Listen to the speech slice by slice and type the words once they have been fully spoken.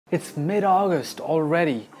It's mid-August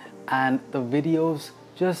already and the videos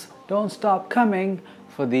just don't stop coming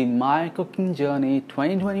for the My Cooking Journey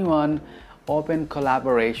 2021 open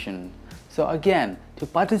collaboration. So again, to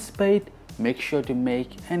participate, make sure to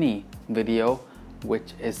make any video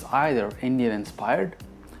which is either Indian inspired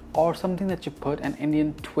or something that you put an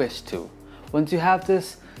Indian twist to. Once you have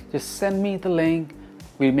this, just send me the link.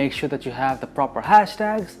 We'll make sure that you have the proper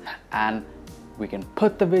hashtags and we can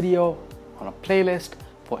put the video on a playlist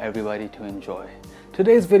for everybody to enjoy.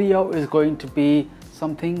 Today's video is going to be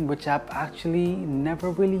something which I've actually never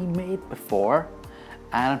really made before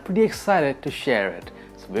and I'm pretty excited to share it.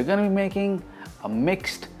 So we're going to be making a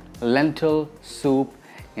mixed lentil soup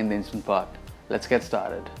in the Instant Pot. Let's get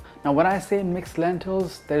started. Now when I say mixed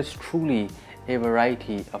lentils, there's truly a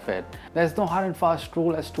variety of it. There's no hard and fast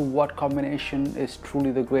rule as to what combination is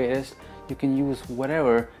truly the greatest. You can use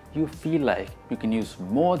whatever you feel like. You can use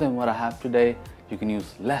more than what I have today. You can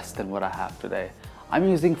use less than what I have today. I'm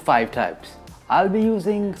using 5 types. I'll be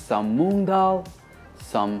using some moong dal,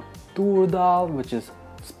 some tur dal, which is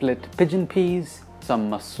split pigeon peas,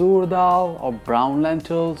 some masoor dal or brown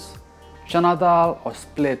lentils, chana dal or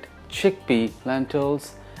split chickpea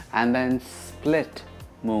lentils, and then split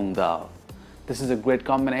moong dal. This is a great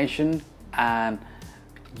combination and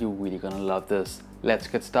you're really gonna love this. Let's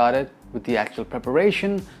get started with the actual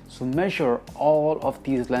preparation. So measure all of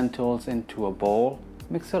these lentils into a bowl,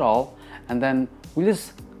 mix it all, and then we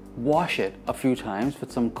just wash it a few times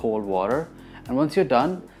with some cold water. And once you're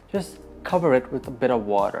done, just cover it with a bit of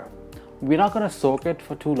water. We're not gonna soak it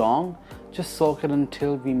for too long, just soak it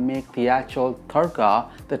until we make the actual tadka,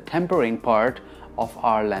 the tempering part of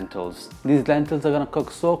our lentils. These lentils are gonna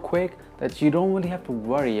cook so quick that you don't really have to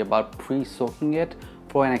worry about pre-soaking it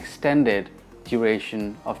for an extended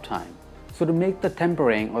duration of time. So to make the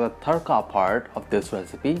tempering or the tadka part of this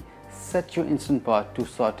recipe, set your Instant Pot to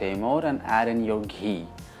saute mode and add in your ghee.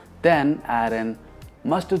 Then add in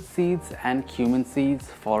mustard seeds and cumin seeds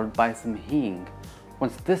followed by some hing.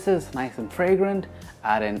 Once this is nice and fragrant,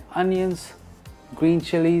 add in onions, green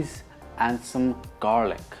chilies and some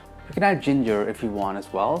garlic. You can add ginger if you want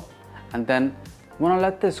as well. And then you want to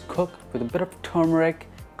let this cook with a bit of turmeric,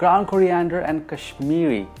 ground coriander and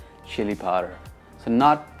Kashmiri chili powder. So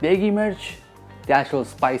not degi mirch, the actual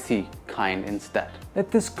spicy kind instead.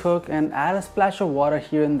 Let this cook and add a splash of water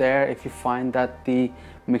here and there if you find that the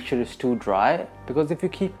mixture is too dry, because if you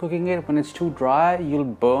keep cooking it when it's too dry, you'll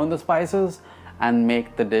burn the spices and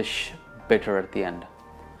make the dish bitter at the end.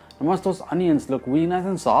 And once those onions look really nice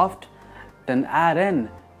and soft, then add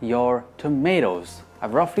in your tomatoes.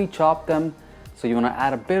 I've roughly chopped them, so you want to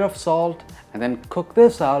add a bit of salt and then cook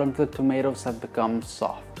this out until the tomatoes have become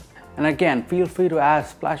soft. And again, feel free to add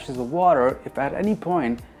splashes of water if at any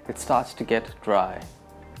point it starts to get dry.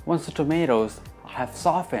 Once the tomatoes have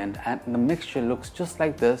softened and the mixture looks just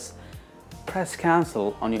like this, press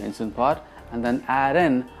cancel on your Instant Pot and then add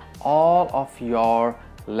in all of your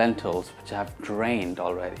lentils which have drained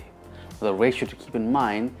already. The ratio to keep in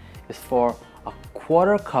mind is for a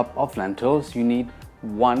 1/4 cup of lentils, you need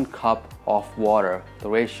 1 cup of water. The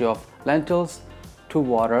ratio of lentils to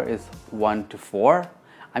water is 1 to 4.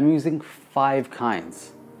 I'm using 5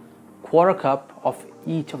 kinds, 1/4 cup of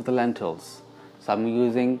each of the lentils. So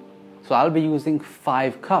I'll be using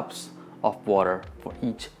 5 cups of water for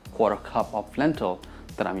each 1/4 cup of lentil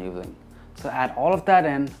that I'm using. So add all of that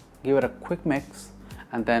in, give it a quick mix,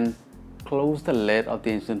 and then close the lid of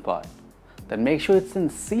the Instant Pot. Then make sure it's in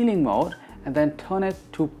sealing mode and then turn it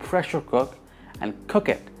to pressure cook and cook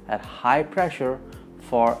it at high pressure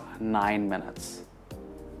for 9 minutes.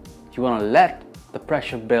 You want to let the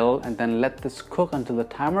pressure build and then let this cook until the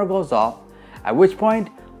timer goes off, at which point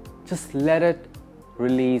just let it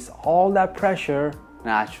release all that pressure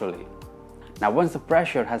naturally. Now once the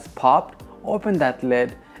pressure has popped, open that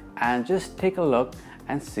lid and just take a look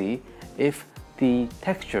and see if the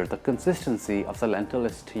texture, the consistency of the lentil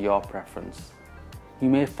is to your preference. You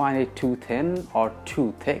may find it too thin or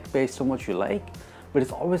too thick based on what you like, but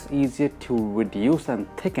it's always easier to reduce and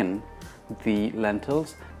thicken the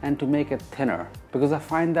lentils and to make it thinner, because I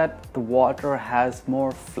find that the water has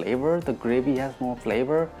more flavor, the gravy has more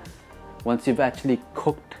flavor once you've actually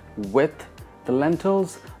cooked with the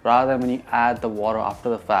lentils rather than when you add the water after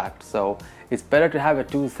the fact. So it's better to have it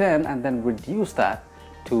too thin and then reduce that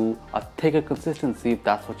to a thicker consistency if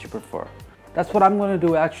that's what you prefer. That's what I'm going to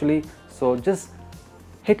do actually. So just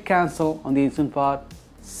hit cancel on the Instant Pot,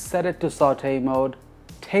 set it to saute mode,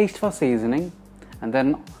 taste for seasoning, and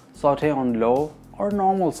then saute on low or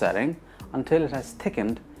normal setting until it has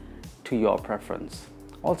thickened to your preference.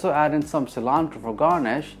 Also add in some cilantro for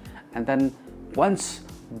garnish, and then once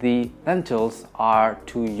the lentils are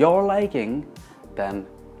to your liking, then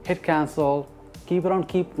hit cancel, keep it on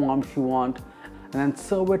keep warm if you want, and then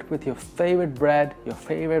serve it with your favorite bread, your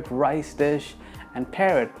favorite rice dish, and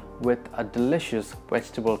pair it with a delicious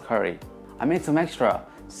vegetable curry. I made some extra,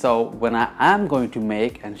 so when I am going to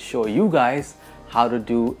make and show you guys how to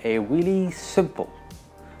do a really simple,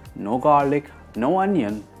 no garlic, no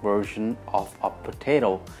onion version of a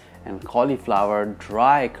potato and cauliflower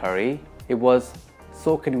dry curry, it was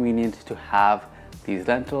so convenient to have these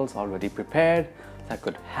lentils already prepared so I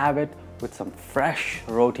could have it with some fresh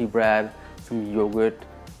roti bread, some yogurt,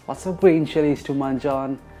 lots of green chilies to munch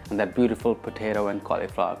on, and that beautiful potato and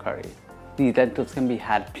cauliflower curry. These lentils can be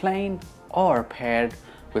had plain or paired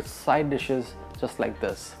with side dishes just like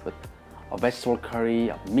this, with a vegetable curry,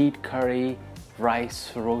 a meat curry,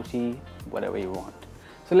 rice, roti, whatever you want.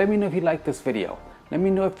 So let me know if you like this video. Let me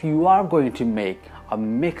know if you are going to make a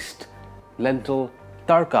mixed lentil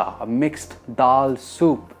tadka, a mixed dal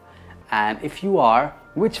soup, and if you are,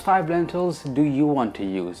 which 5 lentils do you want to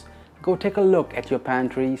use? Go take a look at your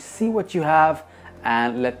pantry, see what you have,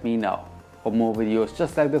 and let me know. For more videos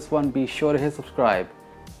just like this one, be sure to hit subscribe,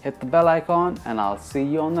 hit the bell icon, and I'll see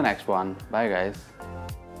you on the next one. Bye guys.